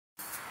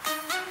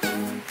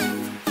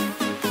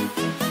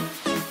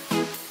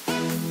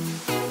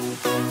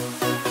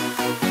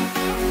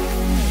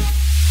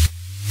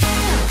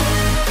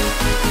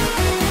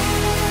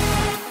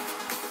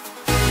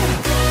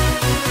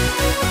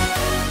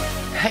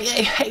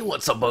Hey,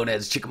 what's up,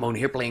 boneheads? Chickamone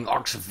here playing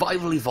ARK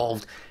Survival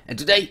Evolved, and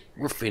today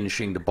we're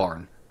finishing the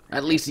barn.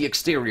 At least the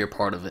exterior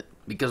part of it,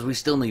 because we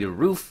still need a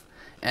roof,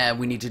 and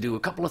we need to do a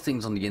couple of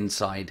things on the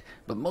inside,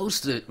 but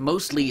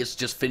mostly it's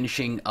just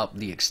finishing up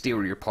the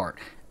exterior part.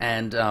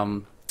 And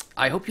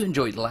I hope you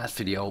enjoyed the last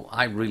video.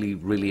 I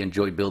really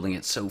enjoyed building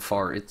it so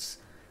far. It's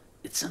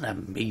an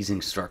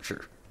amazing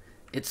structure.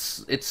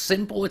 It's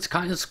simple, it's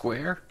kind of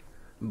square,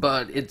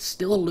 but it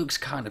still looks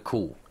kind of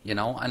cool, you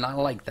know, and I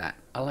like that.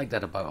 I like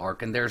that about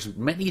ARK, and there's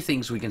many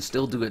things we can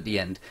still do at the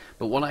end,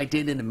 but what I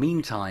did in the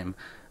meantime,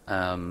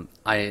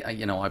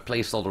 I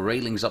placed all the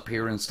railings up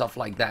here and stuff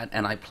like that,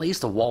 and I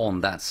placed a wall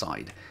on that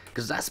side,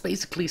 because that's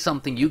basically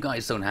something you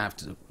guys don't have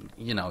to,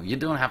 you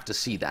don't have to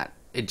see that.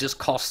 It just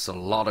costs a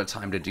lot of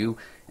time to do,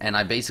 and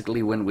I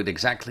basically went with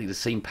exactly the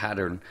same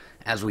pattern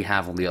as we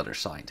have on the other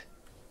side.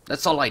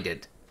 That's all I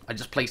did. I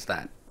just placed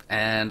that.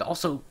 And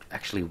also,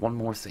 actually, one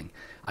more thing.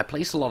 I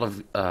placed a lot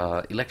of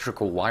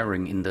electrical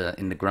wiring in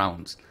the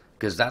grounds,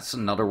 because that's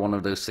another one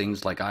of those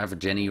things. Like, I have a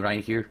Jenny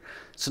right here.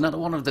 It's another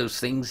one of those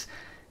things.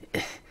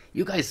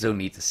 You guys don't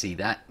need to see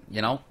that,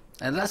 you know.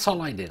 And that's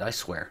all I did. I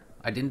swear,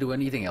 I didn't do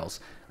anything else.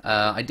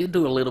 I did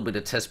do a little bit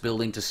of test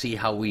building to see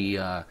how we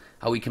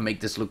can make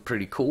this look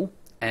pretty cool.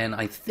 And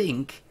I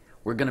think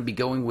we're gonna be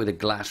going with a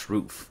glass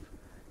roof,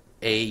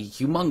 a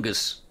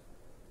humongous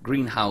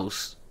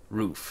greenhouse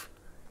roof.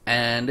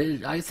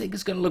 And I think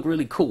it's gonna look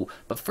really cool.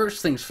 But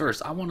first things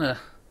first, I wanna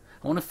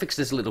fix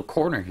this little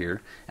corner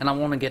here, and I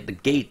wanna get the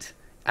gate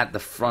at the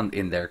front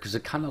in there, because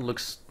it kind of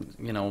looks,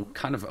 you know,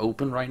 kind of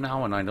open right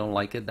now, and I don't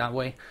like it that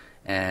way.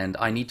 And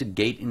I need to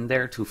gate in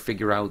there to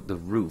figure out the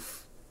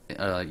roof,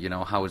 you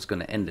know, how it's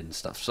gonna end and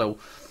stuff. So,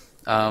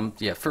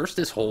 yeah, first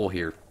this hole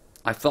here.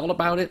 I thought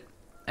about it,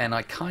 and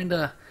I kind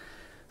of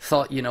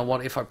thought, you know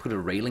what, if I put a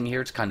railing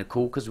here, it's kind of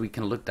cool because we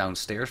can look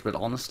downstairs. But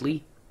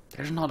honestly,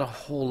 there's not a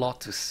whole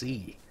lot to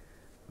see.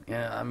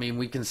 Yeah, I mean,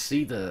 we can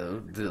see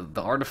the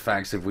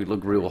artifacts if we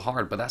look real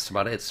hard, but that's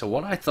about it. So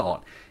what I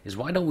thought is,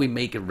 why don't we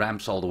make it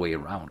ramps all the way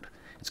around?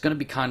 It's gonna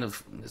be kind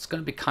of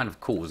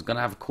cool. It's gonna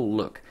have a cool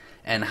look.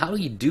 And how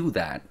do you do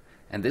that?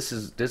 And this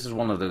is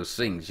one of those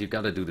things. You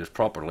got to do this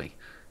properly.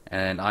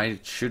 And I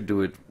should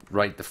do it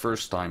right the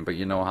first time, but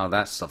you know how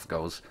that stuff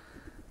goes.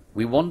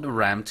 We want the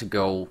ramp to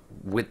go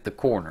with the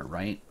corner,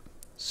 right?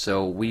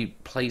 So we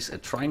place a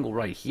triangle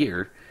right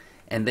here,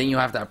 and then you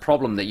have that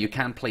problem that you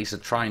can't place a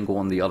triangle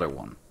on the other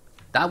one.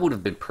 That would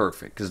have been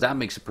perfect, because that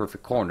makes a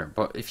perfect corner.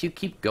 But if you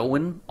keep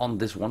going on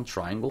this one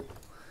triangle,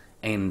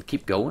 and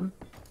keep going,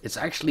 it's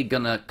actually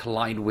gonna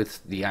collide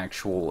with the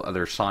actual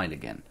other side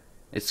again.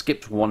 It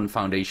skipped one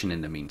foundation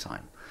in the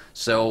meantime.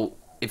 So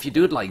if you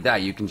do it like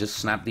that, you can just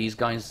snap these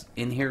guys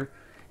in here,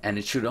 and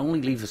it should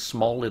only leave a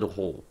small little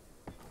hole.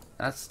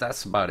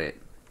 That's about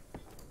it.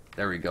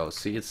 There we go.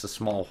 See, it's a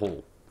small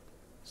hole.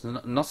 It's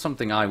not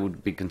something I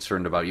would be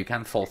concerned about. You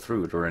can't fall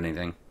through it or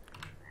anything.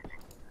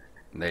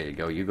 There you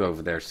go. You go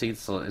over there. See,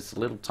 it's a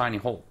little tiny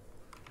hole.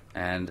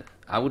 And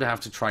I would have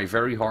to try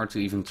very hard to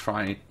even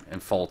try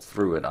and fall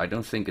through it. I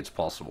don't think it's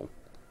possible.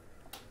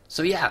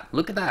 So yeah,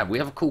 look at that. We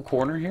have a cool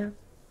corner here.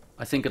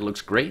 I think it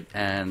looks great.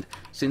 And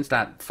since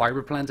that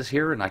fiber plant is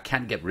here and I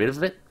can't get rid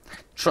of it,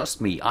 trust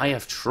me, I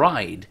have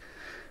tried.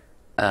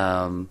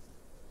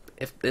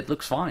 If it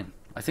looks fine.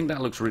 I think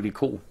that looks really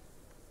cool.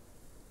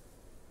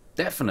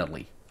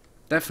 Definitely,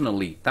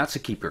 that's a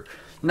keeper.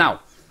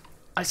 Now,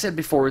 I said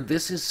before,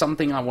 this is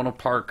something I want to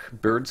park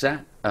birds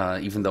at,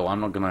 even though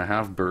I'm not going to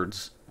have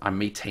birds. I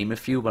may tame a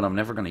few, but I'm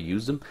never going to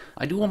use them.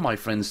 I do want my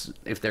friends,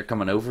 if they're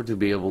coming over, to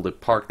be able to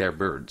park their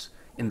birds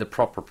in the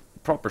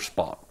proper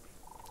spot.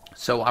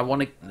 So I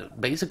want to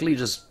basically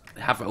just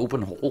have an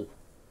open hole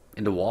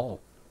in the wall,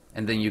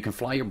 and then you can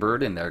fly your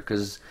bird in there,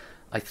 because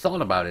I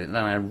thought about it, and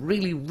I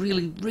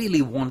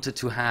really wanted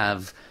to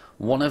have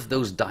one of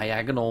those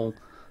diagonal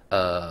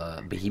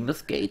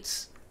behemoth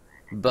gates,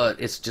 but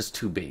it's just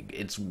too big.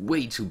 It's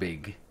way too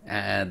big,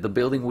 and the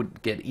building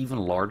would get even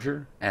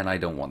larger, and I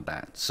don't want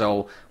that.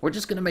 So we're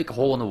just gonna make a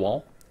hole in the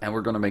wall, and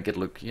we're gonna make it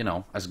look, you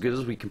know, as good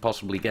as we can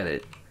possibly get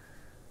it.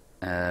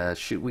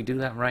 Should we do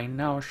that right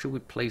now, or should we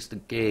place the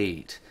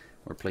gate?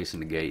 We're placing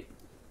the gate.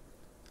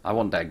 I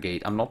want that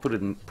gate. I'm not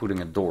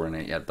putting a door in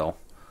it yet, though.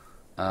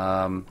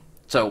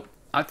 So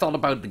I thought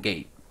about the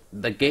gate.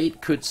 The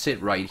gate could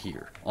sit right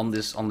here on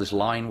this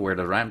line where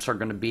the ramps are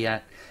going to be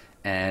at,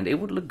 and it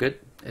would look good.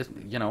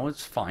 You know,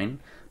 it's fine.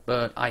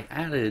 But I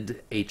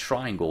added a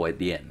triangle at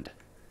the end,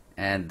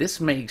 and this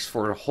makes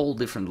for a whole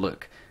different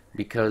look,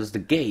 because the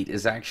gate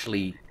is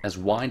actually as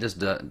wide as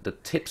the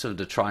tips of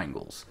the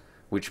triangles,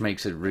 which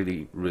makes it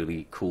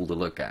really cool to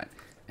look at.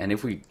 And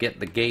if we get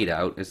the gate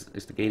out, is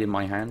the gate in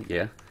my hand?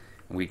 Yeah.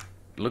 And we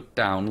look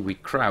down, we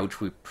crouch,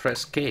 we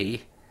press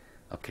K.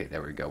 Okay,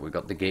 there we go. We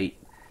got the gate.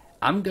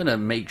 I'm gonna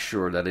make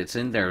sure that it's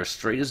in there as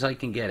straight as I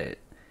can get it,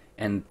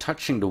 and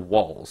touching the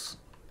walls,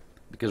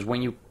 because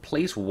when you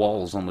place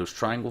walls on those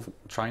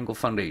triangle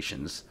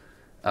foundations,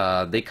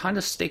 they kind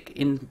of stick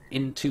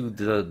into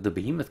the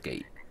behemoth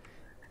gate,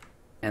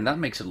 and that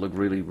makes it look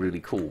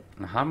really cool.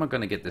 Now, how am I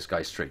gonna get this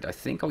guy straight? I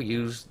think I'll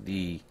use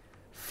the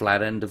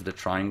flat end of the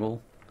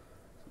triangle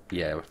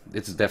Yeah,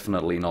 it's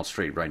definitely not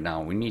straight right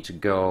now. We need to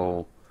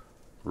go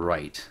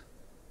right.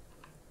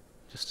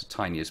 Just the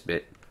tiniest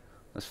bit.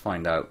 Let's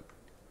find out.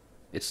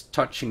 It's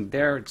touching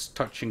there, it's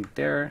touching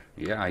there.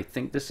 Yeah, I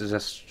think this is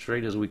as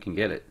straight as we can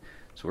get it.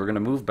 So we're going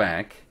to move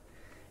back.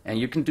 And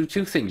you can do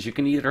two things. You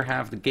can either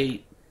have the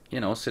gate, you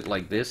know, sit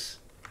like this.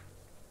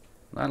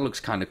 That looks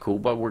kind of cool,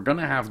 but we're going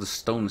to have the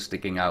stone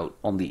sticking out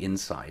on the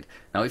inside.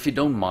 Now, if you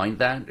don't mind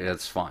that,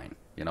 that's fine.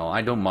 You know,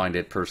 I don't mind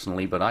it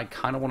personally, but I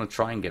kind of want to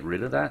try and get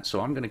rid of that. So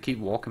I'm going to keep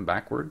walking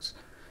backwards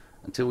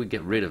until we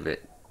get rid of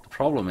it. The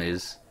problem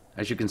is,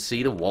 as you can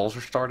see, the walls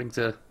are starting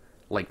to,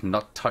 like,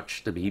 not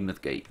touch the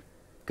behemoth gate.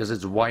 Because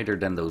it's wider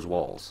than those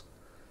walls.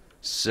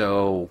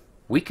 So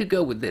we could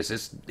go with this.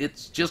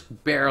 It's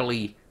just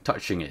barely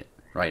touching it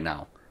right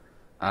now.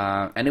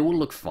 And it will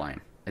look fine.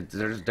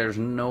 There's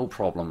no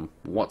problem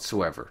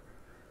whatsoever.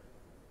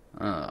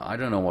 I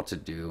don't know what to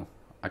do.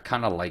 I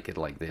kind of like it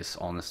like this,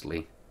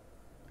 honestly.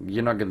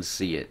 You're not going to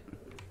see it.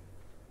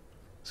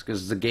 It's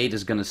because the gate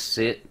is going to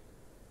sit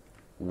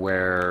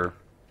where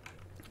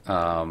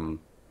those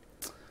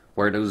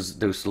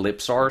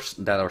lips are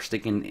that are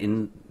sticking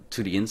in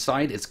to the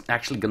inside. It's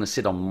actually going to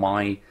sit on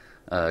my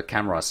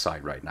camera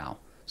side right now.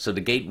 So the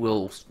gate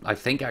will, I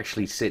think,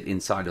 actually sit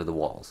inside of the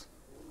walls.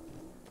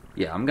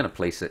 Yeah, I'm going to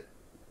place it.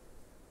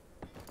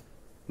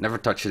 Never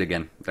touch it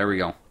again. There we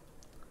go.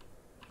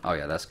 Oh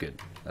yeah, that's good.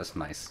 That's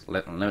nice.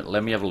 Let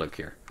me have a look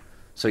here.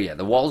 So yeah,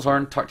 the walls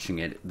aren't touching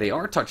it. They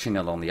are touching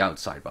it on the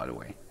outside, by the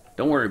way.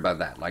 Don't worry about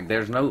that. Like,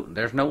 there's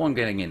no one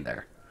getting in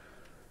there.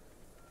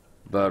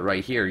 But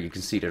right here, you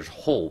can see there's a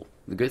hole.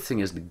 The good thing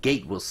is the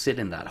gate will sit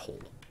in that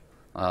hole.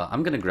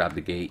 I'm gonna grab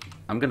the gate.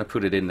 I'm gonna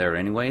put it in there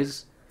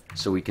anyways,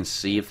 so we can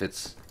see if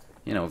it's,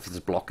 you know, if it's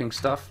blocking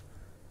stuff.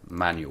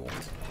 Manual.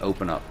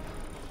 Open up.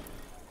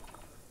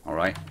 All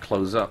right.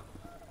 Close up.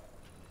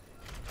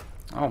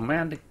 Oh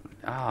man,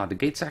 the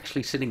gate's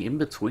actually sitting in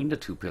between the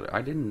two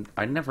pillars.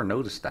 I never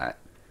noticed that.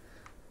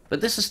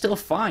 But this is still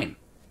fine.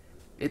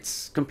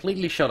 It's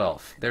completely shut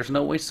off. There's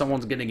no way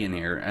someone's getting in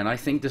here, and I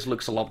think this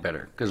looks a lot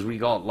better because we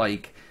got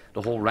like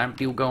the whole ramp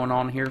deal going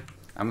on here.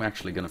 I'm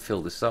actually gonna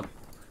fill this up.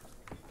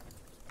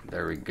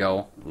 There we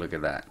go. Look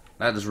at that.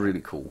 That is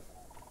really cool.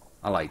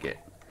 I like it.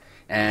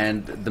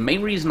 And the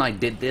main reason I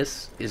did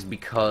this is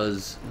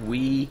because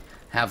we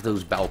have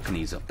those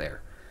balconies up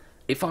there.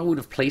 If I would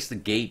have placed the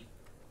gate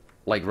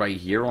like right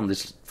here on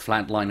this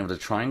flat line of the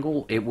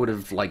triangle, it would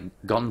have like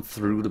gone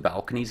through the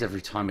balconies every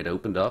time it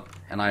opened up,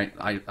 and I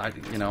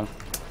you know,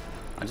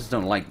 I just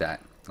don't like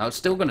that. Now it's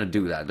still gonna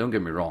do that, don't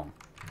get me wrong.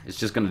 It's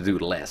just gonna do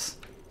less.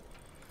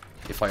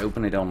 If I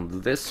open it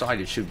on this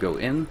side, it should go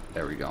in.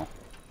 There we go.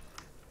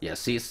 Yeah,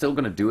 see, it's still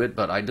gonna do it,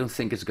 but I don't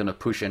think it's gonna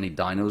push any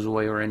dinos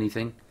away or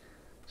anything.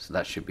 So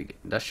that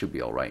should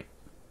be all right.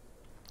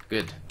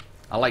 Good.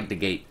 I like the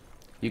gate.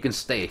 You can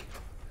stay,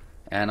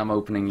 and I'm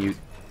opening you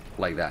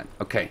like that.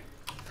 Okay.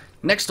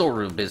 Next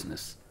order of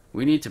business.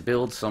 We need to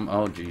build some.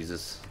 Oh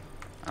Jesus!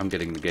 I'm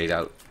getting the gate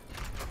out.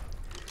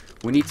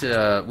 We need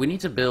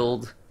to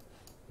build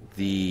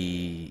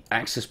the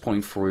access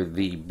point for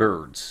the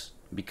birds,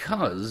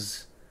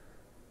 because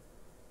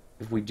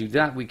if we do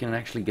that, we can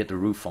actually get the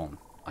roof on.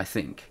 I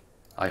think.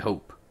 I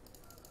hope.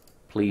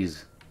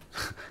 Please.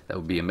 That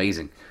would be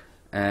amazing.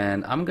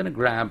 And I'm gonna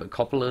grab a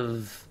couple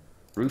of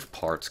roof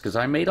parts because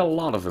I made a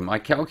lot of them. I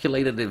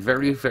calculated it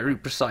very, very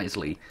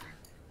precisely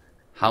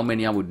how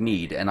many I would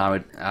need, and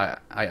I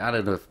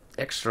added an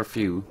extra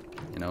few.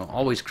 You know,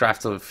 always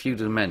craft a few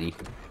too many.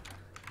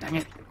 Dang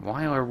it!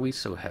 Why are we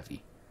so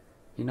heavy?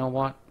 You know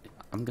what?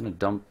 I'm gonna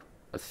dump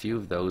a few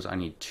of those. I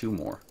need 2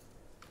 more.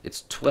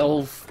 It's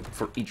 12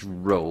 for each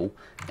row,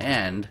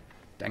 and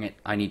dang it,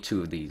 I need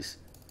 2 of these.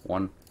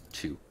 1,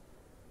 2.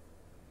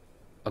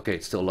 Okay,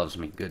 it still loves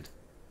me. Good.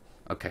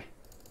 Okay.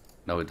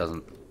 No, it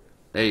doesn't.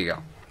 There you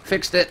go.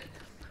 Fixed it.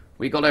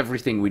 We got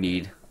everything we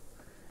need.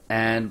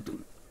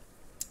 And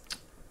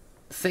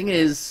the thing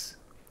is,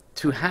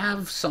 to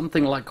have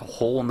something like a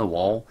hole in the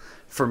wall,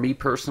 for me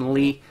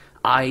personally,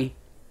 I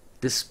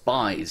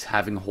despise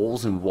having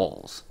holes in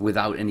walls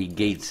without any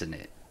gates in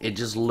it. It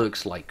just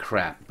looks like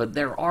crap. But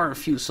there are a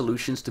few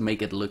solutions to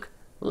make it look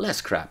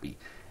less crappy.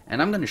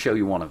 And I'm going to show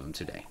you one of them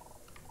today.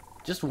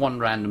 Just one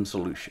random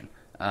solution.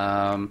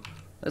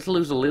 Let's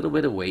lose a little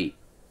bit of weight,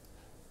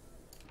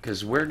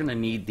 because we're going to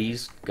need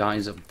these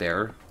guys up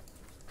there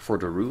for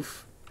the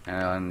roof.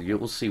 And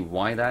you'll see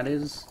why that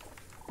is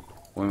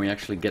when we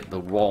actually get the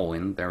wall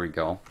in. There we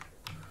go.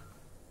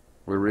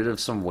 We're rid of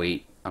some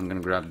weight. I'm going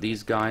to grab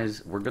these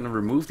guys. We're going to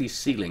remove these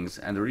ceilings.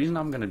 And the reason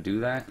I'm going to do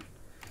that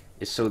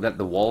is so that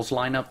the walls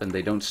line up and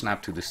they don't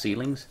snap to the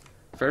ceilings.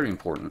 Very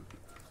important.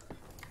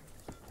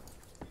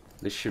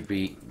 This should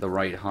be the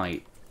right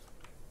height.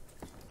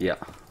 Yeah,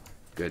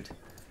 good.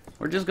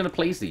 We're just going to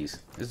place these.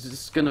 It's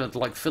just going to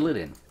like fill it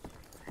in.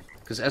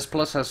 Because S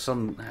Plus has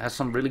some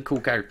really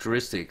cool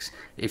characteristics.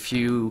 If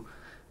you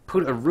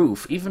put a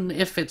roof, even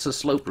if it's a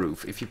slope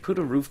roof, if you put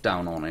a roof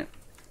down on it,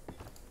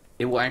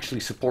 it will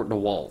actually support the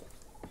wall.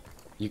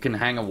 You can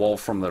hang a wall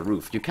from the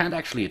roof. You can't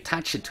actually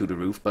attach it to the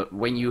roof, but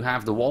when you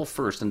have the wall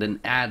first and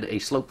then add a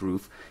slope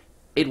roof,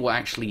 it will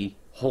actually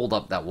hold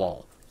up that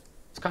wall.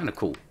 It's kind of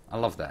cool. I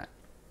love that.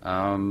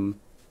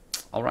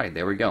 Alright,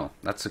 there we go.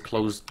 That's a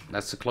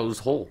closed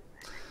hole.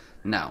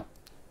 Now,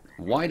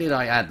 why did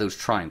I add those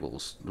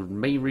triangles? The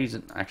main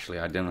reason... Actually,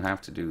 I didn't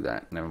have to do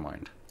that. Never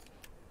mind.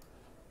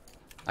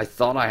 I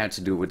thought I had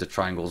to do it with the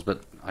triangles,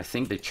 but I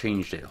think they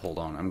changed it. Hold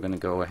on. I'm going to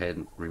go ahead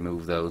and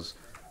remove those.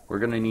 We're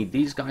going to need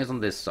these guys on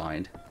this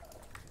side.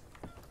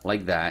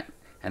 Like that.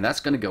 And that's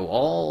going to go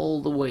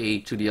all the way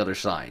to the other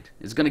side.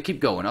 It's going to keep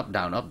going up,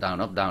 down, up, down,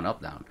 up, down,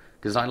 up, down.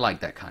 Because I like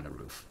that kind of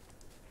roof.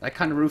 That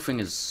kind of roofing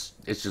is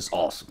just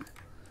awesome.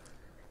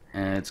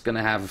 And it's going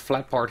to have a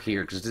flat part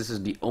here, because this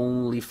is the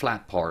only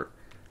flat part.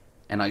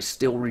 And I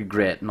still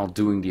regret not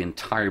doing the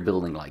entire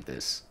building like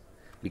this.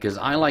 Because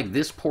I like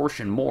this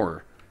portion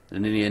more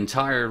than the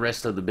entire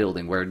rest of the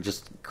building, where it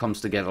just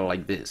comes together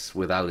like this,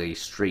 without a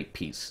straight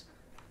piece.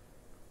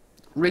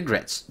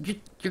 Regrets.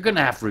 You're going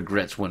to have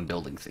regrets when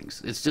building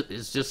things.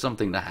 It's just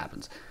something that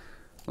happens.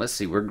 Let's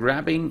see, we're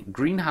grabbing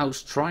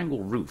greenhouse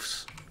triangle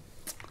roofs.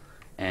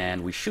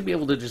 And we should be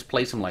able to just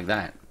place them like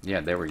that.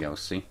 Yeah, there we go,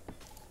 see?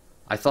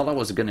 I thought I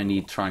was going to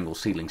need triangle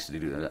ceilings to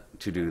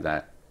do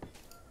that.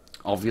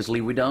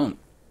 Obviously we don't.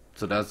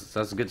 So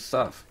that's good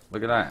stuff.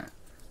 Look at that.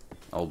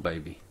 Oh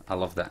baby, I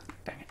love that.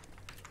 Dang it.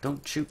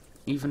 Don't you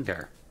even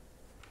dare.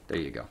 There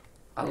you go.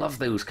 I love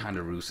those kind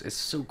of roofs. It's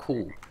so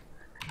cool.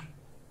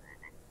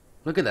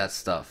 Look at that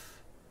stuff.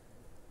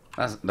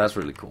 That's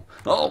really cool.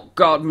 Oh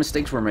god,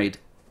 mistakes were made.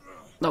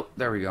 No,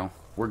 there we go.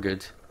 We're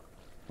good.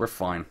 We're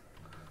fine.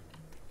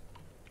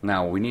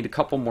 Now, we need a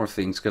couple more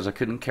things because I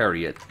couldn't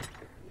carry it.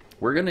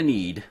 We're going to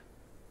need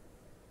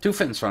 2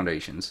 fence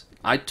foundations.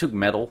 I took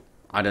metal.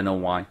 I don't know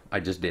why. I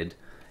just did.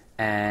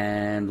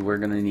 And we're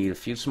going to need a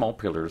few small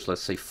pillars.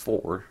 Let's say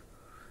 4.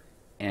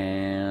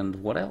 And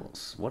what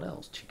else? What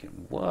else,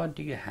 chicken? What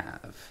do you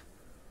have?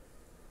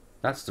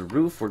 That's the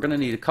roof. We're going to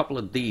need a couple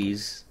of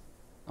these.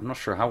 I'm not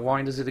sure. How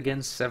wide is it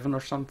again? 7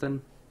 or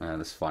something?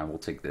 That's fine. We'll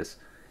take this.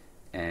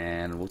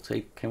 And we'll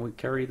take... Can we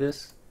carry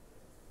this?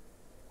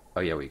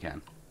 Oh, yeah, we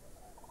can.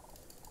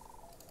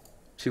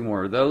 2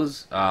 more of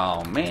those.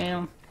 Oh,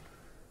 man.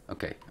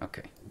 Okay,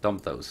 okay.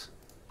 Dump those.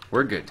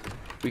 We're good.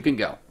 We can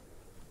go.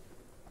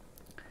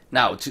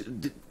 Now,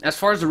 as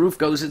far as the roof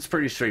goes, it's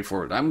pretty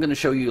straightforward. I'm going to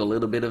show you a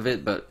little bit of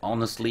it, but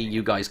honestly,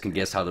 you guys can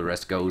guess how the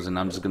rest goes, and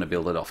I'm just going to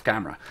build it off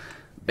camera.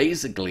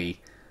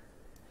 Basically,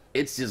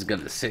 it's just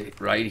going to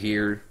sit right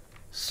here,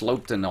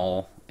 sloped and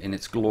all, in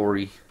its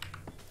glory,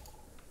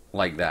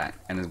 like that.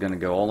 And it's going to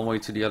go all the way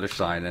to the other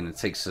side, and it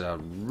takes a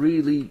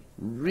really,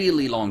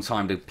 really long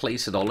time to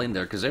place it all in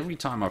there, because every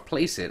time I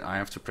place it, I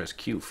have to press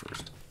Q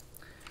first.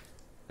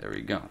 There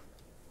we go.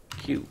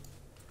 Q.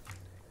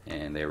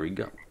 And there we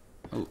go.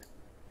 Oh,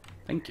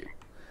 thank you.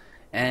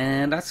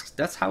 And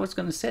that's how it's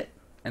going to sit.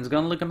 And it's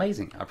going to look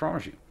amazing, I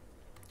promise you.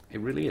 It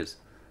really is.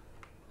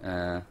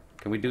 Can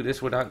we do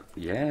this without...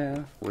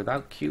 Yeah,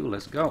 without Q,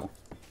 let's go.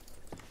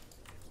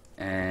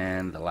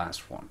 And the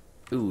last one.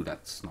 Ooh,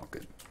 that's not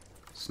good.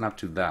 Snap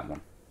to that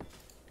one.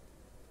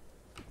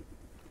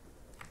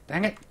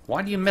 Dang it,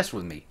 why do you mess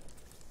with me?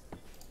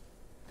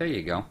 There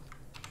you go.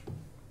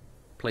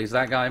 Place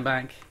that guy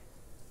back.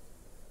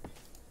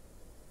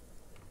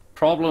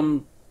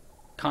 Problem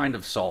kind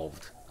of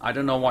solved. I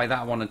don't know why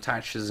that one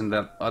attaches and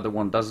that other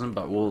one doesn't,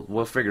 but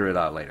we'll figure it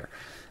out later.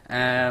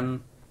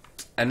 And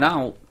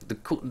now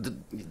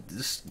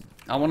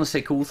I want to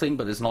say cool thing,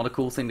 but it's not a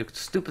cool thing. The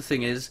stupid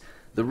thing is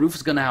the roof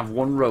is going to have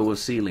 1 row of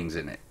ceilings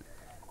in it.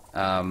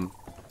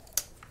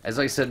 As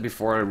I said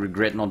before, I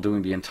regret not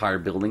doing the entire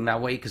building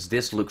that way, because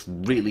this looks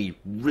really,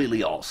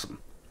 really awesome.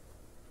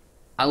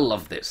 I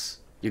love this.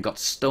 You got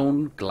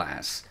stone,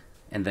 glass,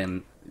 and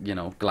then, you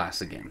know,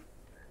 glass again.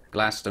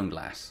 Glass, stone,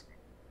 glass.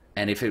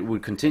 And if it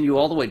would continue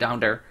all the way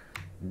down there,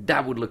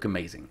 that would look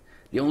amazing.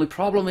 The only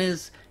problem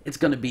is, it's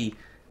going to be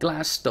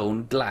glass,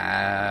 stone,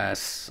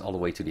 glass, all the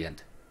way to the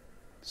end.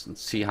 So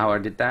see how I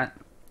did that?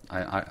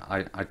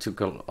 I took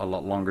a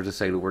lot longer to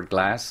say the word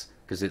glass,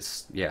 because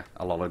it's, yeah,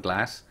 a lot of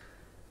glass.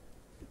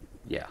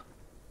 Yeah.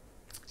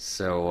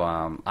 So,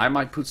 I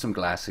might put some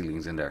glass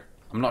ceilings in there.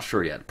 I'm not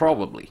sure yet.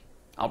 Probably.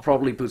 I'll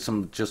probably put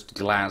some just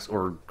glass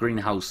or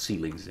greenhouse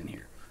ceilings in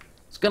here.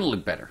 It's going to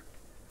look better.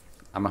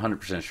 I'm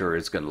 100% sure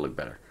it's going to look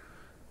better.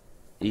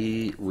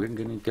 We're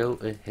going to go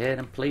ahead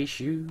and place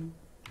you.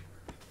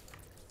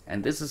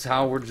 And this is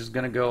how we're just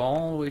going to go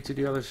all the way to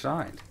the other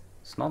side.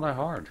 It's not that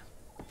hard.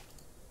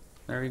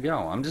 There you go.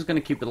 I'm just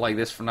going to keep it like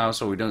this for now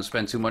so we don't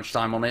spend too much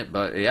time on it.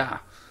 But yeah,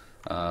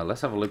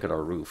 let's have a look at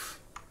our roof.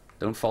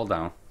 Don't fall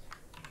down.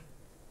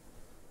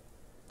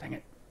 Dang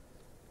it.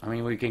 I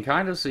mean, we can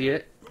kind of see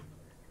it.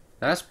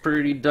 That's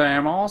pretty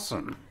damn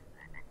awesome.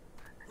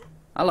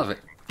 I love it.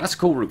 That's a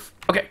cool roof.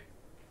 Okay.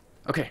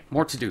 Okay,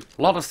 more to do.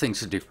 A lot of things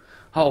to do.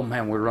 Oh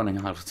man, we're running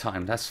out of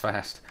time. That's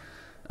fast.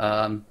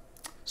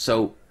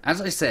 So,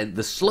 as I said,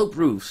 the slope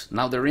roofs,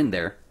 now they're in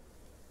there,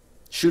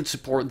 should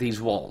support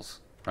these walls,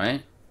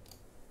 right?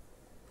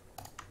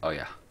 Oh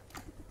yeah.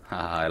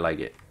 I like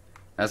it.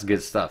 That's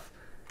good stuff.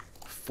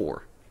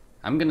 4.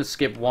 I'm gonna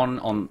skip one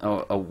on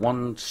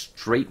one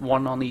straight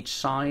one on each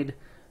side,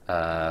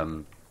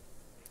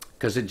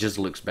 because it just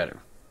looks better.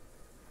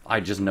 I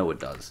just know it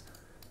does.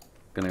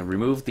 Gonna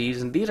remove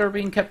these, and these are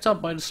being kept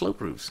up by the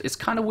slope roofs. It's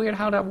kind of weird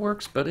how that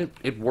works, but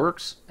it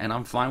works, and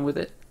I'm fine with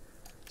it.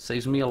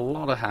 Saves me a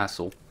lot of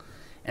hassle.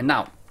 And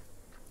now,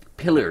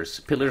 pillars.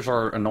 Pillars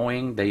are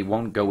annoying. They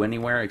won't go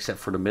anywhere except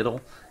for the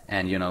middle,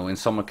 and you know, in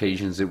some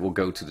occasions it will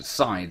go to the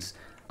sides.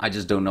 I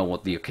just don't know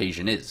what the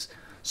occasion is.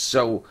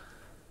 So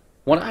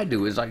what I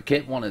do is I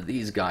get one of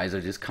these guys.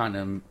 I just kind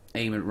of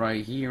aim it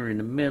right here in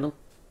the middle,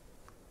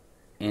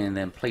 and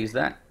then place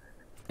that,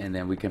 and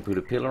then we can put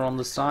a pillar on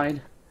the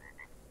side.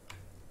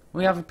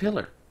 We have a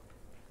pillar.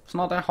 It's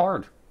not that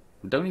hard.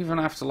 You don't even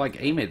have to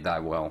like aim it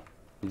that well.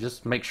 You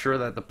just make sure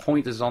that the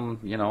point is on,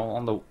 you know,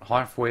 on the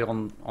halfway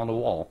on the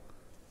wall.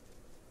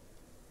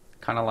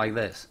 Kind of like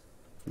this.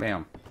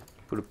 Bam.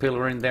 Put a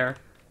pillar in there.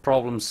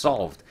 Problem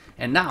solved.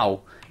 And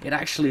now it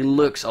actually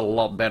looks a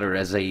lot better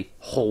as a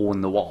hole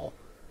in the wall,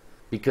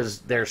 because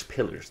there's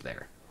pillars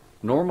there.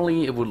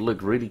 Normally it would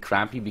look really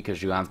crappy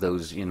because you have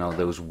those, you know,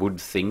 those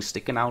wood things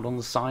sticking out on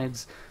the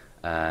sides.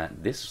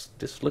 This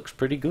looks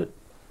pretty good.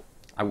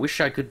 I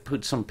wish I could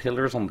put some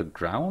pillars on the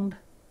ground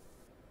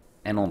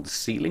and on the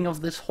ceiling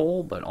of this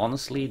hole, but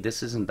honestly,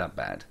 this isn't that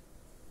bad.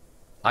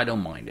 I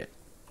don't mind it.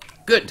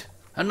 Good!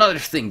 Another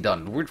thing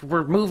done.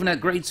 We're moving at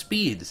great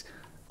speeds.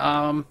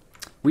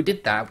 We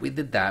did that, we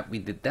did that, we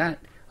did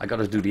that. I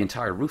gotta do the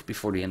entire roof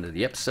before the end of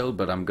the episode,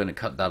 but I'm gonna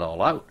cut that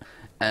all out.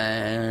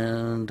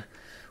 And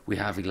we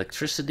have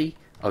electricity.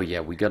 Oh yeah,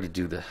 we gotta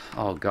do the...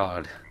 Oh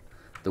god.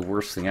 The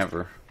worst thing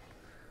ever.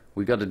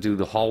 We gotta do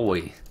the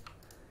hallway.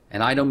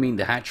 And I don't mean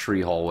the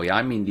hatchery hallway,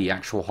 I mean the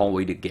actual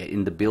hallway to get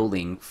in the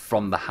building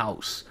from the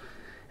house.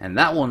 And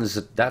that one is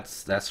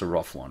that's a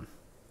rough one.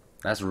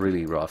 That's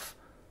really rough,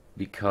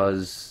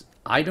 because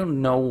I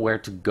don't know where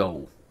to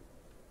go.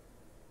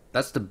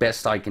 That's the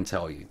best I can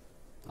tell you.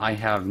 I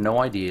have no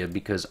idea,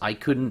 because I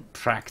couldn't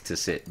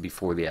practice it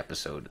before the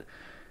episode.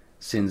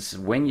 Since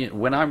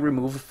when I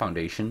remove a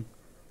foundation,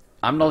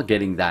 I'm not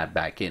getting that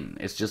back in.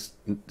 It's just,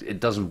 it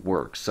doesn't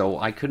work. So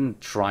I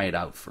couldn't try it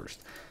out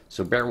first.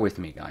 So bear with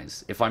me,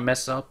 guys. If I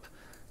mess up,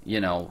 you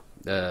know,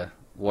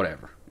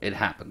 whatever. It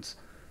happens.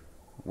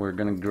 We're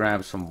gonna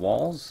grab some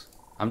walls.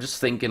 I'm just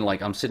thinking,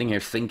 like, I'm sitting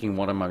here thinking,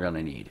 what am I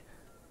gonna need?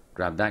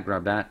 Grab that,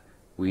 grab that.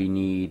 We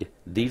need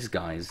these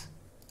guys.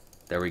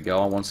 There we go.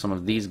 I want some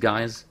of these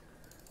guys,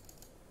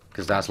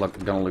 because that's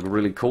gonna look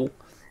really cool.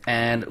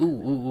 And,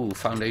 ooh,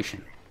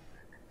 foundation.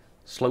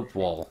 Sloped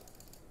wall.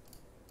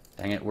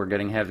 Dang it, we're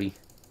getting heavy.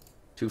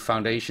 2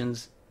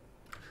 foundations.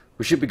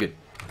 We should be good.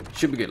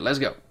 Should be good. Let's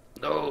go.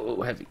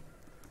 Oh, heavy.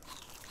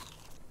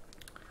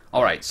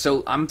 Alright,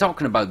 so I'm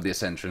talking about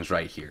this entrance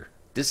right here.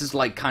 This is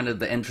like kind of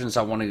the entrance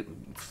I want to...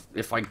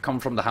 If I come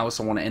from the house,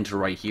 I want to enter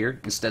right here,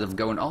 instead of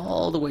going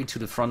all the way to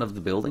the front of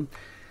the building.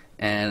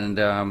 And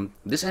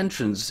this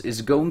entrance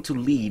is going to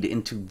lead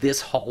into this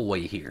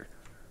hallway here,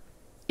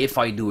 if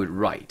I do it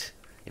right.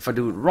 If I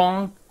do it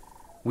wrong,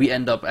 we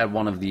end up at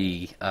one of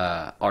the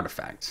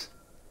artifacts.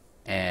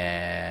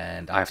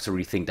 And I have to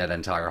rethink that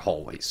entire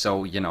hallway.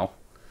 So, you know,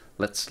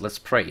 let's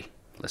pray.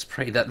 Let's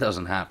pray that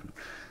doesn't happen.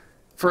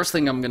 First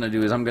thing I'm going to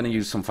do is I'm going to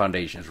use some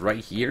foundations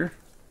right here.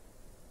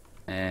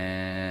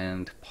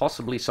 And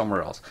possibly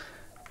somewhere else.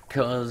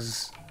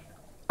 Because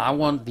I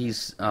want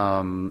these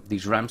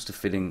ramps to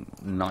fit in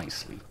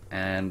nicely.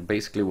 And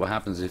basically what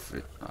happens if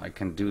I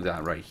can do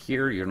that right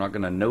here, you're not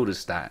going to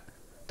notice that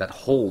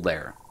hole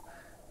there.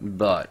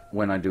 But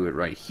when I do it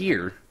right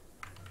here,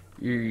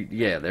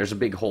 yeah, there's a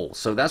big hole.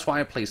 So that's why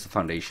I placed the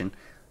foundation.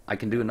 I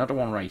can do another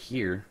one right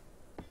here.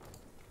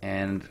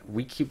 And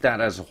we keep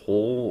that as a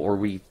hole, or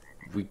we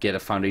get a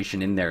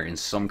foundation in there in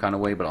some kind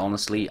of way. But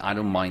honestly, I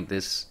don't mind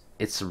this.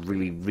 It's a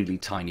really, really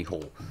tiny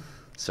hole.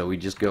 So we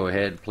just go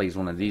ahead, place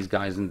one of these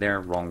guys in there.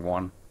 Wrong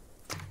one.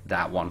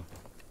 That one.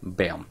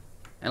 Bam.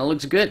 And it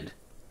looks good.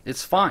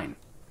 It's fine.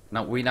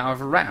 Now we now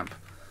have a ramp.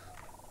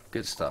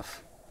 Good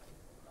stuff.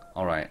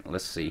 Alright,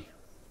 let's see.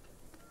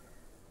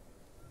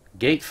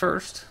 Gate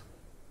first?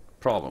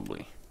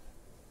 Probably.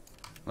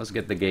 Let's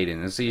get the gate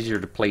in. It's easier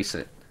to place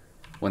it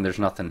when there's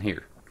nothing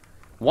here.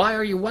 Why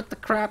are you... What the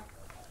crap?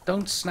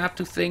 Don't snap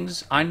to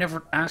things. I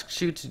never asked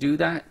you to do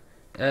that.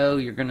 Oh,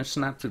 you're gonna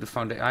snap to the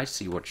foundation. I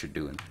see what you're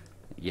doing.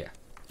 Yeah.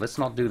 Let's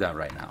not do that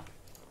right now.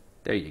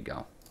 There you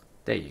go.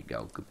 There you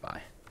go.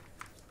 Goodbye.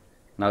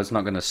 Now it's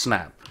not gonna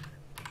snap.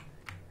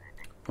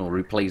 We'll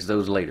replace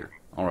those later.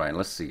 Alright,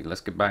 let's see.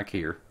 Let's get back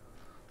here.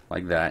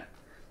 Like that.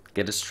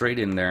 Get it straight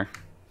in there.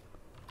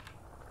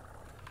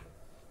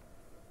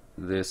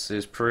 This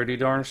is pretty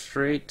darn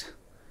straight.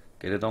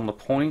 Get it on the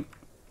point.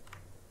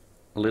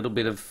 A little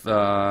bit of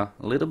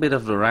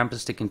the ramp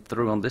is sticking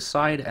through on this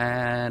side,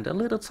 and a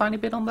little tiny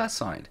bit on that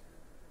side.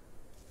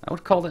 I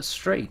would call that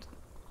straight.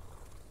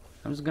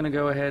 I'm just gonna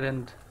go ahead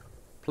and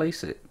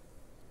place it.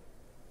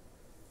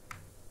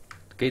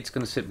 The gate's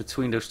gonna sit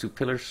between those 2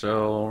 pillars,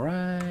 so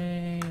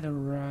right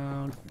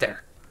around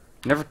there.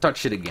 Never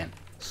touch it again.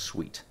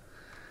 Sweet.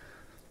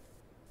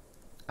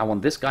 I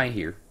want this guy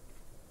here.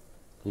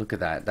 Look at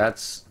that.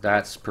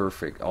 That's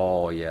perfect.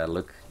 Oh yeah,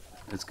 look.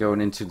 It's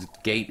going into the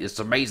gate. It's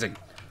amazing.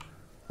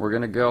 we're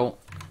gonna go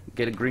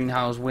get a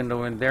greenhouse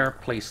window in there,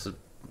 place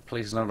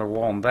another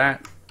wall on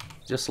that.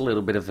 Just a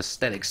little bit of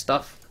aesthetic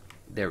stuff.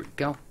 There we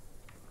go.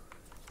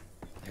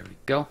 There we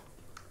go.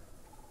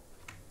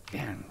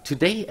 Man,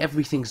 today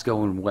everything's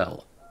going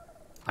well.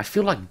 I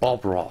feel like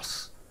Bob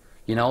Ross.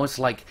 You know, it's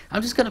like,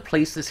 I'm just gonna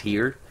place this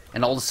here,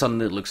 and all of a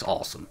sudden it looks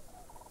awesome.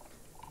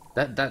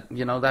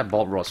 You know, that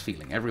Bob Ross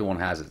feeling. Everyone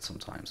has it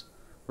sometimes.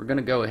 We're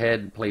gonna go ahead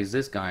and place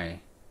this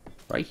guy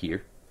right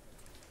here.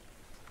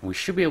 We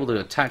should be able to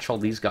attach all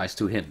these guys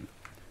to him.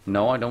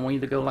 No, I don't want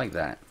you to go like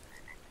that.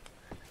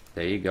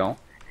 There you go.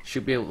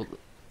 Should be able to...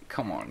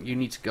 Come on, you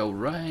need to go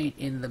right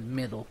in the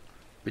middle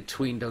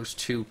between those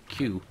two.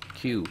 Q.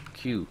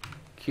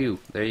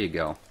 There you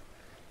go.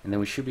 And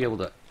then we should be able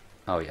to...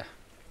 Oh yeah.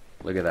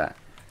 Look at that.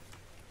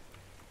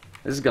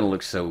 This is gonna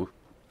look so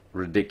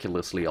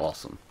ridiculously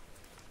awesome.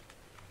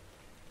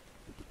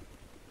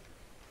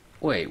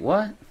 Wait,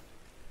 what?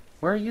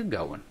 Where are you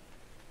going?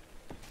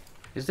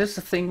 Is this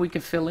a thing we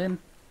can fill in?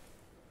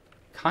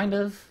 Kind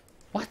of?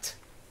 What?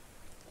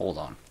 Hold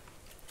on.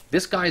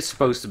 This guy is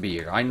supposed to be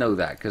here. I know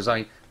that, because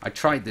I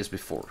tried this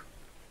before.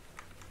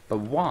 But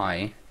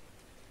why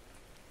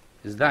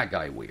is that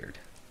guy weird?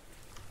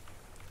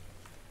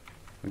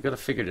 We've got to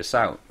figure this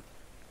out.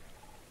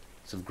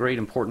 It's of great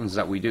importance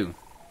that we do.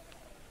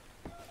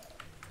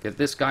 Get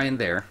this guy in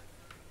there.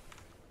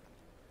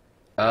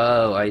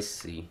 Oh, I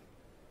see.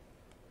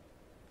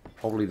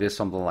 Probably there's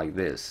something like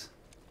this.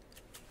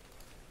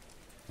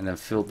 And then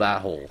fill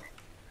that hole.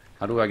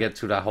 How do I get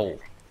to that hole?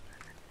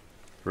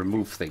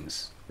 Remove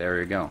things. There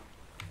you go.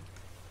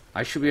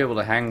 I should be able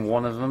to hang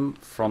one of them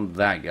from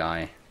that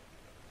guy.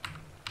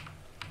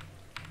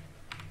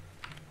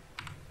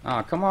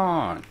 Ah, come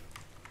on.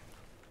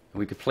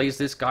 We could place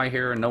this guy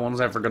here and no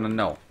one's ever gonna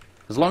know.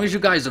 As long as you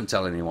guys don't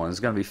tell anyone, it's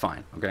gonna be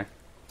fine, okay?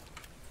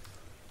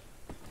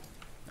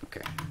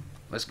 Okay.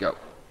 Let's go.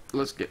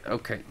 Let's get...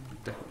 Okay.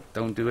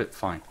 Don't do it.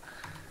 Fine.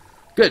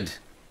 Good.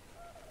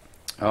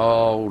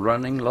 Oh,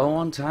 running low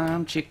on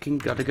time, chicken,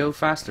 gotta go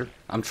faster.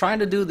 I'm trying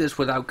to do this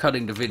without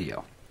cutting the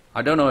video.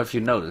 I don't know if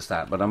you noticed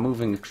that, but I'm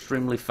moving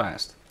extremely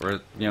fast.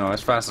 Or, you know,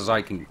 as fast as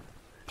I can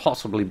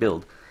possibly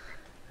build.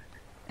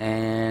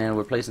 And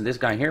we're placing this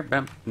guy here.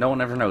 Bam. No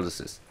one ever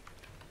notices.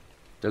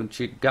 Don't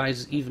you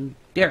guys even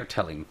dare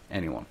telling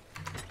anyone.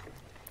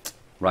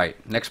 Right,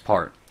 next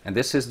part. And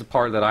this is the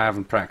part that I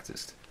haven't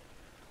practiced.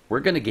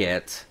 We're gonna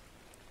get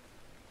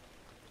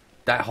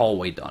that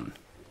hallway done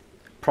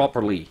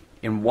properly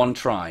in one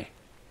try.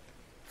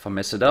 If I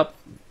mess it up,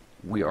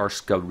 we are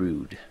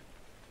screwed.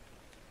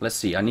 Let's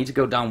see, I need to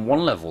go down one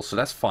level, so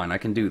that's fine, I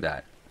can do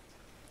that.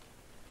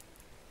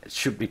 It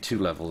should be 2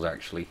 levels,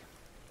 actually.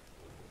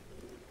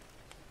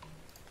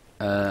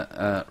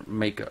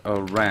 Make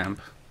a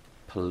ramp,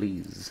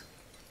 please.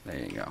 There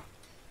you go.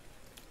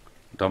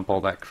 Dump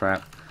all that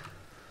crap.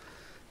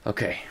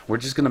 Okay, we're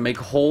just gonna make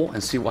a hole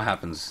and see what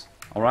happens.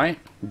 Alright?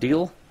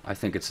 Deal? I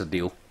think it's a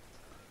deal.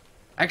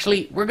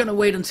 Actually, we're gonna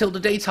wait until the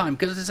daytime,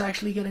 because it's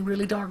actually getting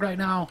really dark right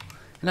now.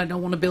 And I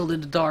don't want to build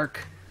in the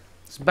dark.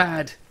 It's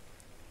bad.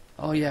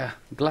 Oh yeah,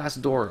 glass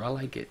door, I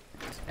like it.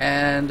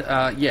 And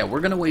yeah,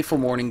 we're gonna wait for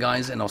morning,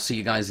 guys, and I'll see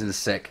you guys in a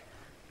sec.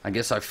 I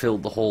guess I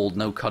filled the whole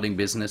no cutting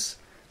business.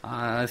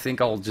 I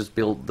think I'll just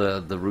build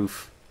the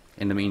roof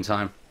in the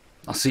meantime.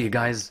 I'll see you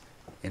guys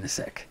in a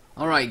sec.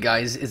 Alright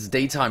guys, it's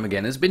daytime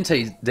again. It's been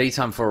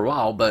daytime for a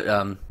while,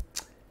 but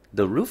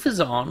the roof is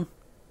on.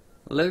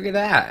 Look at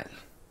that.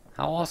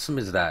 How awesome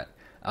is that?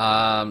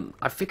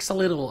 I fixed a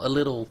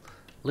little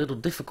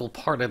difficult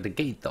part at the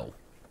gate though.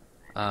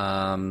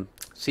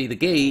 See, the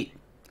gate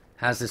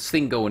has this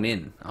thing going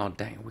in. Oh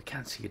dang, we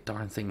can't see a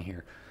darn thing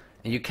here.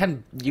 And you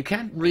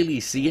can't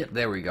really see it.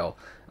 There we go.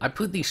 I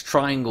put these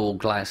triangle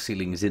glass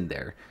ceilings in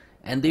there,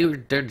 and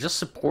they're just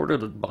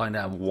supported by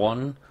that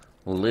one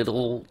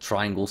little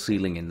triangle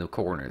ceiling in the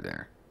corner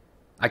there.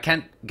 I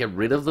can't get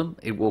rid of them.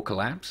 It will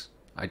collapse.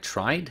 I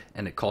tried,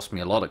 and it cost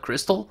me a lot of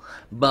crystal,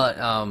 but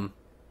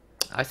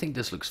I think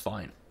this looks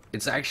fine.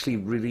 It's actually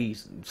really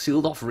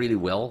sealed off really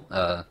well,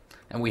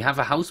 and we have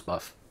a house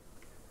buff.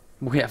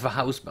 We have a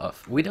house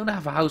buff. We don't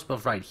have a house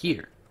buff right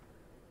here.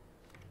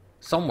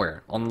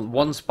 Somewhere, on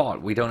one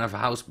spot, we don't have a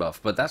house buff,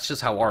 but that's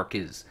just how ARK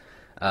is.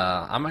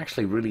 I'm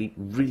actually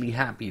really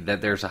happy that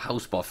there's a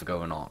house buff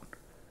going on.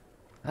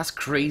 That's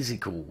crazy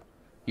cool.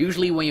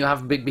 Usually when you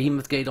have a big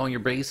behemoth gate on your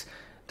base,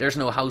 there's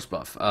no house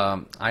buff.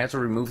 I had to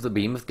remove the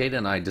behemoth gate,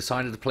 and I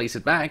decided to place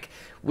it back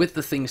with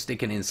the thing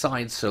sticking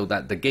inside so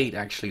that the gate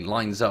actually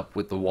lines up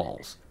with the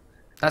walls.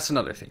 That's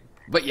another thing.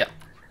 But yeah,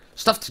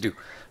 stuff to do.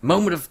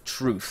 Moment of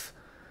truth.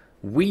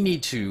 We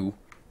need to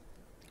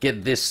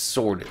get this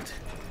sorted.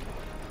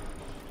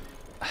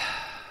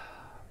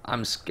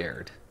 I'm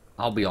scared.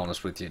 I'll be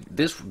honest with you.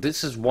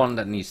 This is one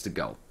that needs to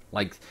go.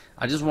 Like,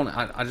 I just want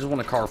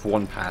to carve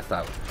one path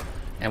out,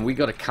 and we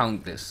got to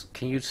count this.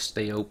 Can you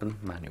stay open?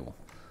 Manual.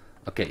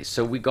 Okay,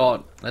 so we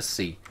got, let's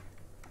see.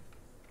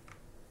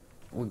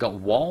 We got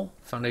wall,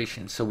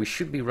 foundation, so we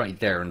should be right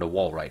there in the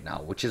wall right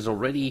now, which is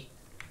already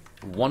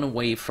one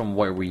away from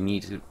where we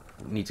need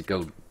to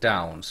go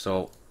down.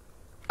 So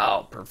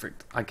Oh,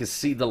 perfect. I can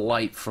see the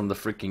light from the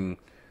freaking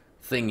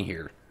thing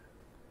here.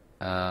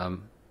 That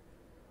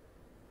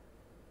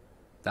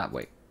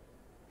way.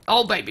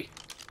 Oh, baby.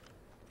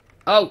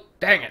 Oh,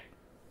 dang it.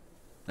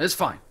 It's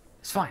fine.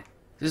 It's fine.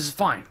 This is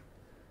fine.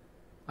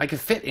 I can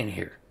fit in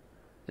here.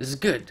 This is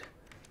good.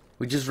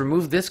 We just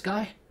remove this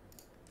guy.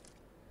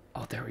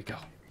 Oh, there we go.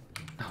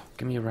 Oh,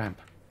 give me a ramp.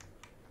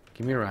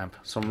 Give me a ramp.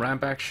 Some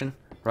ramp action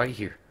right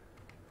here.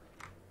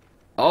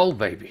 Oh,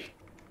 baby.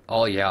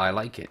 Oh, yeah, I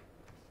like it.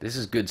 This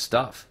is good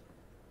stuff.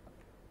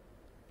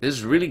 This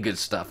is really good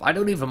stuff. I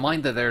don't even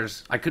mind that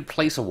there's... I could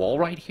place a wall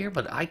right here,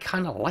 but I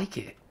kind of like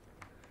it.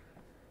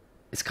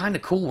 It's kind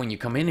of cool when you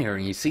come in here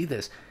and you see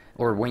this.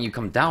 Or when you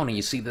come down and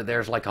you see that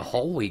there's like a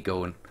hallway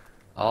going.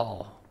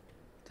 Oh,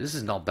 this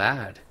is not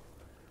bad.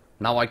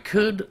 Now I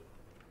could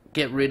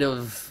get rid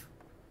of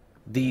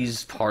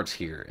these parts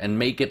here and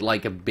make it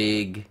like a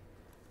big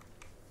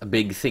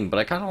thing. But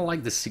I kind of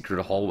like the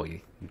secret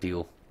hallway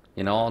deal.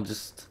 You know, I'll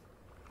just...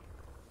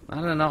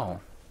 I don't know.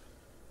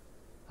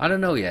 I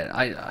don't know yet.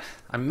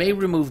 I may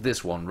remove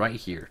this one right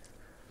here.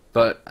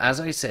 But as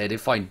I said,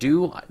 if I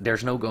do,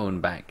 there's no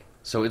going back.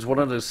 So it's one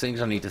of those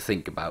things I need to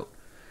think about.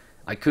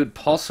 I could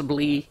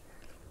possibly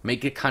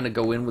make it kind of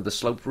go in with the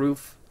slope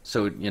roof.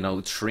 So, you know,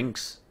 it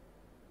shrinks.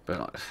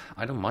 But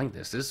I don't mind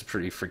this. This is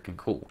pretty freaking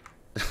cool.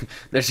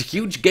 There's a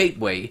huge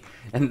gateway.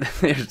 And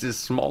there's this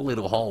small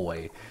little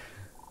hallway.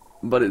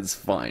 But it's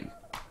fine.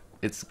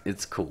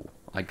 It's cool.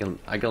 I can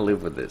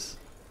live with this.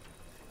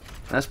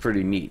 That's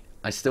pretty neat.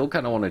 I still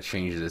kind of want to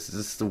change this.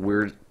 This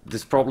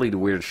is probably the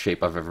weirdest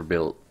shape I've ever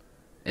built.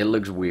 It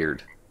looks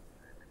weird,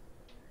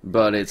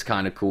 but it's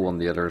kind of cool on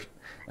the other.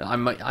 I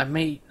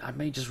may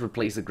just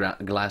replace the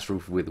glass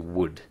roof with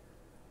wood.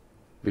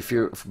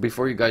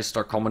 Before you guys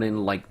start commenting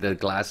like the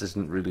glass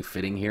isn't really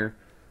fitting here,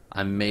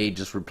 I may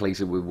just replace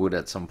it with wood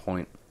at some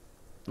point.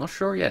 Not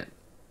sure yet.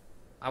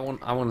 I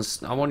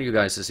want you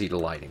guys to see the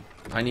lighting.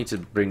 I need to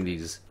bring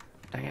these.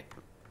 Dang it!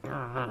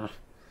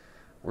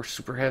 We're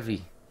super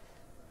heavy.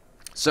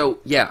 So,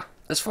 yeah,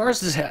 as far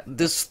as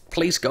this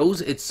place goes,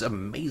 it's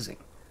amazing.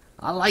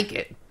 I like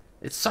it.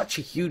 It's such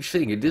a huge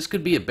thing. This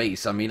could be a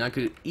base. I mean, I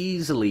could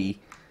easily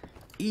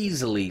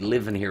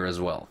live in here as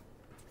well.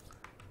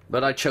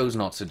 But I chose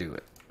not to do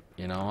it.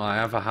 You know, I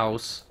have a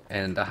house,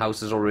 and the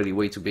house is already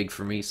way too big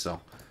for me, so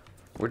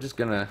we're just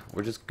gonna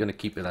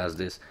keep it as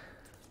this.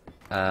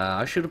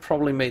 I should have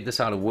probably made this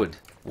out of wood.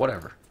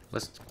 Whatever.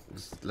 Let's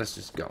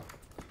just go.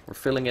 We're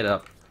filling it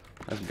up.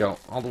 Let's go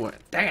all the way.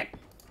 Dang it!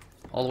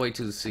 All the way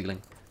to the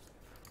ceiling.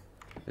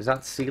 Is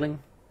that the ceiling?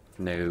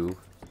 No.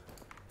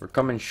 We're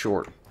coming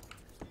short.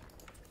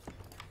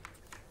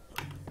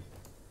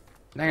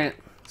 Dang it.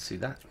 See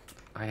that?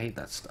 I hate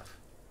that stuff.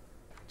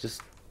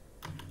 Just...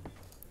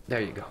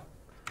 There you go.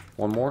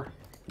 One more.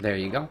 There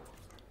you go.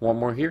 One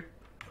more here.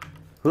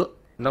 Huh.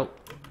 No.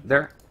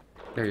 There.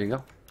 There you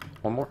go.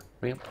 One more.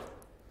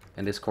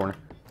 In this corner.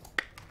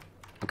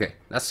 Okay.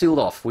 That's sealed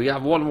off. We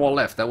have one wall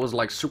left. That was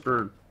like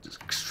super...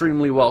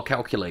 extremely well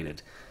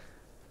calculated.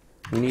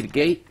 We need a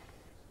gate.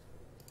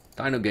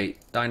 Dino gate.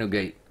 Dino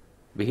gate.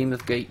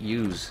 Behemoth gate.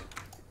 Use.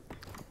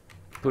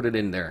 Put it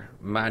in there.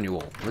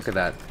 Manual. Look at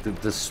that.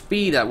 The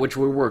speed at which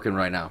we're working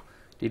right now.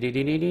 This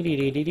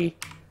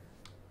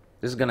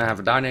is gonna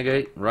have a dino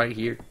gate right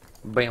here.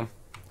 Bam.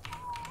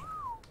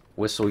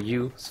 Whistle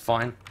U. It's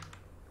fine.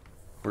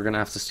 We're gonna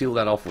have to seal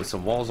that off with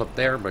some walls up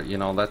there, but you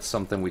know, that's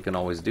something we can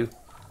always do.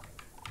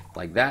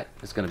 Like that.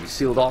 It's gonna be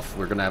sealed off.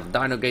 We're gonna have a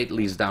dino gate.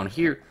 Leads down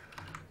here.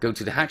 Go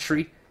to the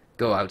hatchery.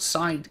 Go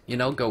outside, you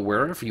know, go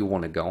wherever you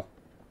want to go.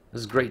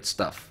 This is great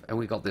stuff. And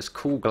we got this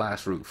cool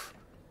glass roof.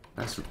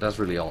 That's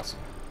really awesome.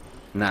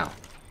 Now,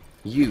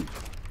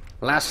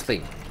 last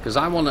thing, because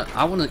I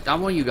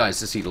want you guys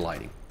to see the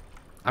lighting.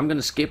 I'm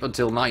gonna skip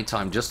until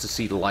nighttime just to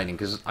see the lighting,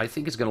 because I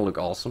think it's gonna look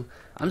awesome.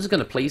 I'm just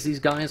gonna place these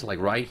guys like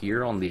right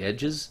here on the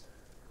edges,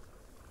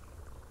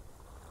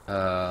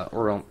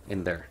 or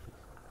in there,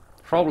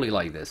 probably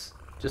like this,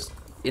 just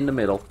in the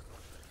middle.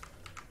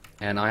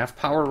 And I have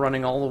power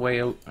running all the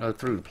way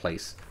through the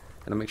place.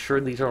 Gonna make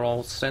sure these are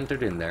all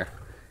centered in there.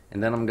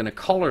 And then I'm gonna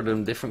color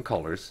them different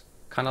colors,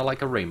 kind of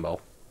like a rainbow,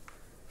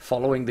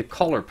 following the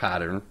color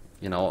pattern,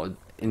 you know,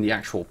 in the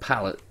actual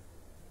palette.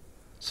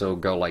 So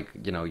go like,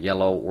 you know,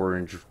 yellow,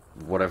 orange,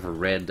 whatever,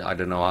 red. I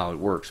don't know how it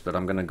works, but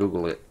I'm gonna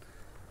Google it.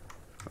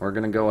 We're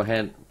gonna go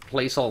ahead,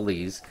 place all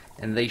these,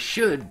 and they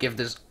should give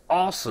this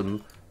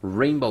awesome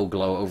rainbow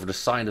glow over the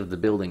side of the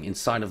building,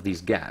 inside of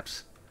these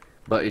gaps.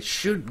 But it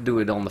should do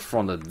it on the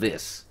front of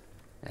this.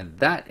 And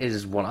that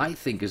is what I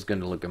think is going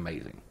to look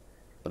amazing.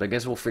 But I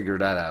guess we'll figure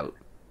that out.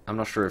 I'm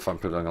not sure if I'm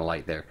putting a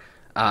light there.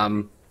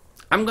 I'm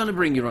going to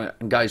bring you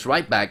guys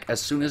right back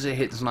as soon as it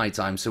hits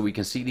nighttime so we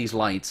can see these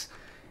lights.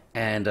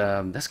 And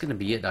that's going to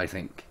be it, I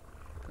think.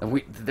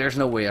 There's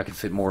no way I can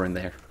fit more in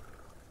there.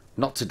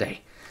 Not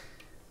today.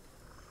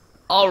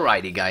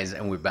 Alrighty, guys,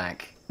 and we're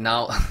back.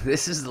 Now,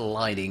 this is the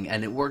lighting,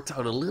 and it worked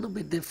out a little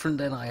bit different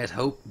than I had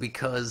hoped,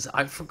 because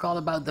I forgot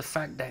about the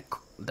fact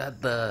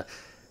that the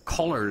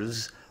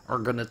colors are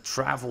going to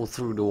travel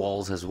through the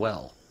walls as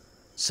well.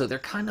 So they're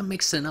kind of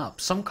mixing up.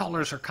 Some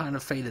colors are kind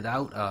of faded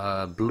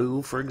out.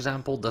 Blue, for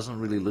example, doesn't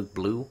really look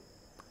blue.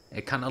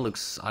 It kind of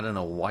looks, I don't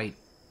know, white,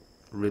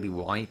 really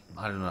white.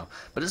 I don't know,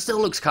 but it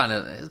still looks kind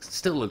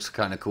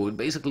of cool. It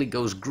basically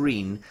goes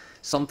green,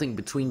 something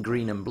between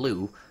green and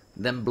blue,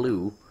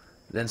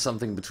 then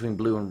something between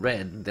blue and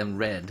red, then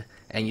red,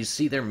 and you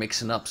see they're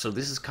mixing up. So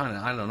this is kind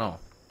of, I don't know.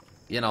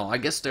 You know, I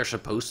guess they're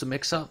supposed to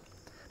mix up,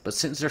 but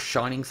since they're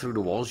shining through the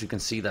walls, you can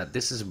see that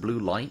this is blue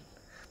light,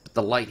 but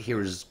the light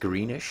here is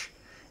greenish.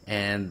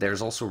 And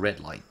there's also red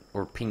light,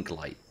 or pink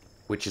light,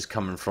 which is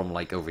coming from,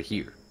 like, over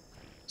here.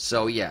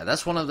 So, yeah,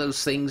 that's one of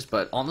those things,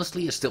 but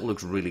honestly, it still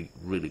looks really,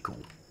 really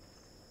cool.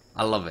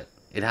 I love it.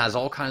 It has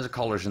all kinds of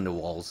colors in the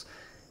walls,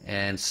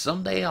 and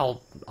someday I'll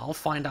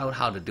find out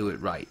how to do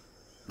it right.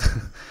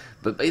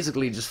 But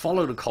basically, just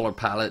follow the color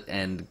palette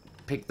and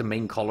pick the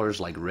main colors,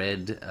 like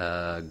red,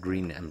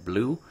 green, and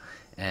blue,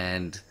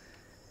 and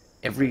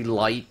every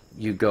light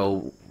you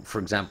go, for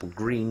example,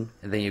 green,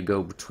 and then you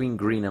go between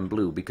green and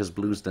blue, because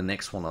blue's the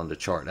next one on the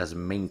chart as a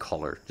main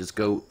color. Just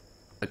go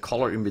a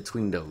color in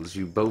between those.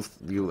 You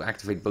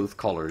activate both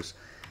colors,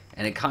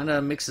 and it kind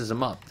of mixes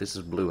them up. This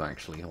is blue,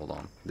 actually. Hold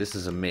on. This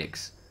is a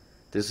mix.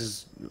 This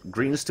is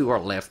green is to our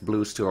left,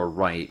 blue is to our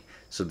right.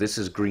 So this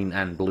is green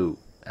and blue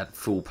at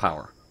full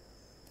power.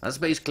 That's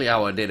basically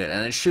how I did it,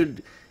 and it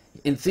should,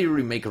 in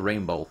theory, make a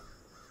rainbow.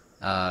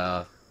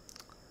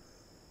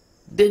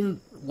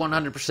 Didn't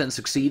 100%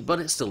 succeed, but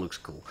it still looks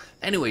cool.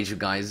 Anyways, you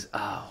guys,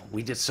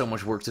 we did so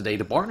much work today.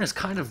 The barn is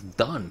kind of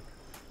done.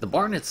 The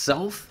barn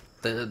itself,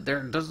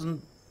 there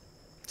doesn't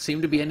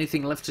seem to be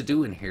anything left to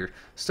do in here.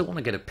 Still want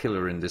to get a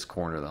pillar in this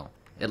corner, though.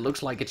 It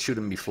looks like it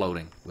shouldn't be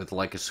floating with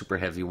like a super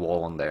heavy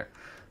wall on there.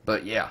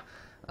 But yeah,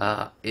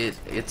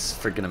 it's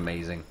freaking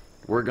amazing.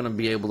 We're going to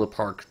be able to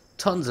park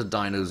tons of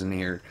dinos in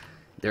here.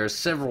 There are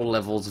several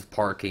levels of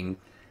parking,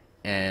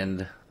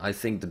 and I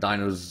think the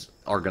dinos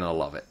are going to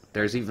love it.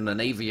 There's even an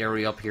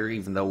aviary up here,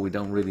 even though we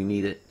don't really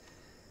need it.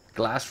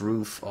 Glass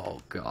roof, oh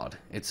god,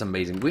 it's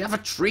amazing. We have a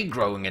tree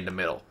growing in the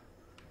middle.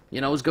 You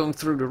know, it's going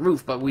through the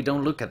roof, but we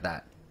don't look at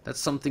that. That's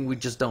something we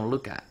just don't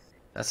look at.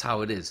 That's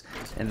how it is.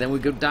 And then we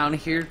go down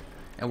here,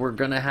 and we're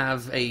gonna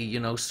have a, you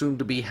know,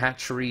 soon-to-be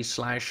hatchery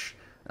slash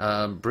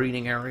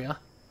breeding area.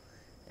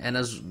 And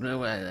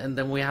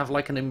then we have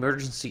like an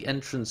emergency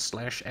entrance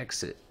slash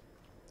exit.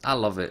 I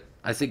love it.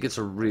 I think it's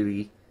a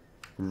really,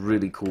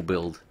 really cool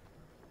build.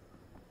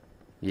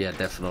 Yeah,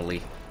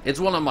 definitely. It's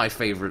one of my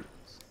favorites.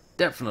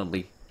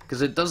 Definitely.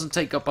 Because it doesn't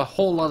take up a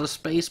whole lot of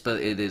space, but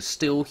it is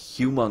still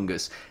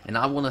humongous. And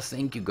I want to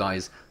thank you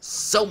guys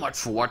so much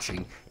for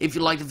watching. If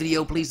you liked the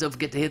video, please don't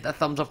forget to hit that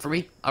thumbs up for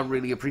me. I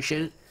really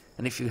appreciate it.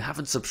 And if you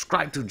haven't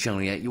subscribed to the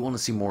channel yet, you want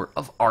to see more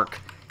of ARK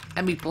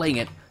and me playing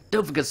it,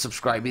 don't forget to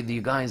subscribe either,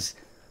 you guys.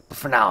 But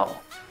for now,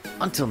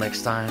 until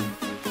next time,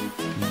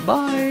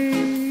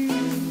 bye!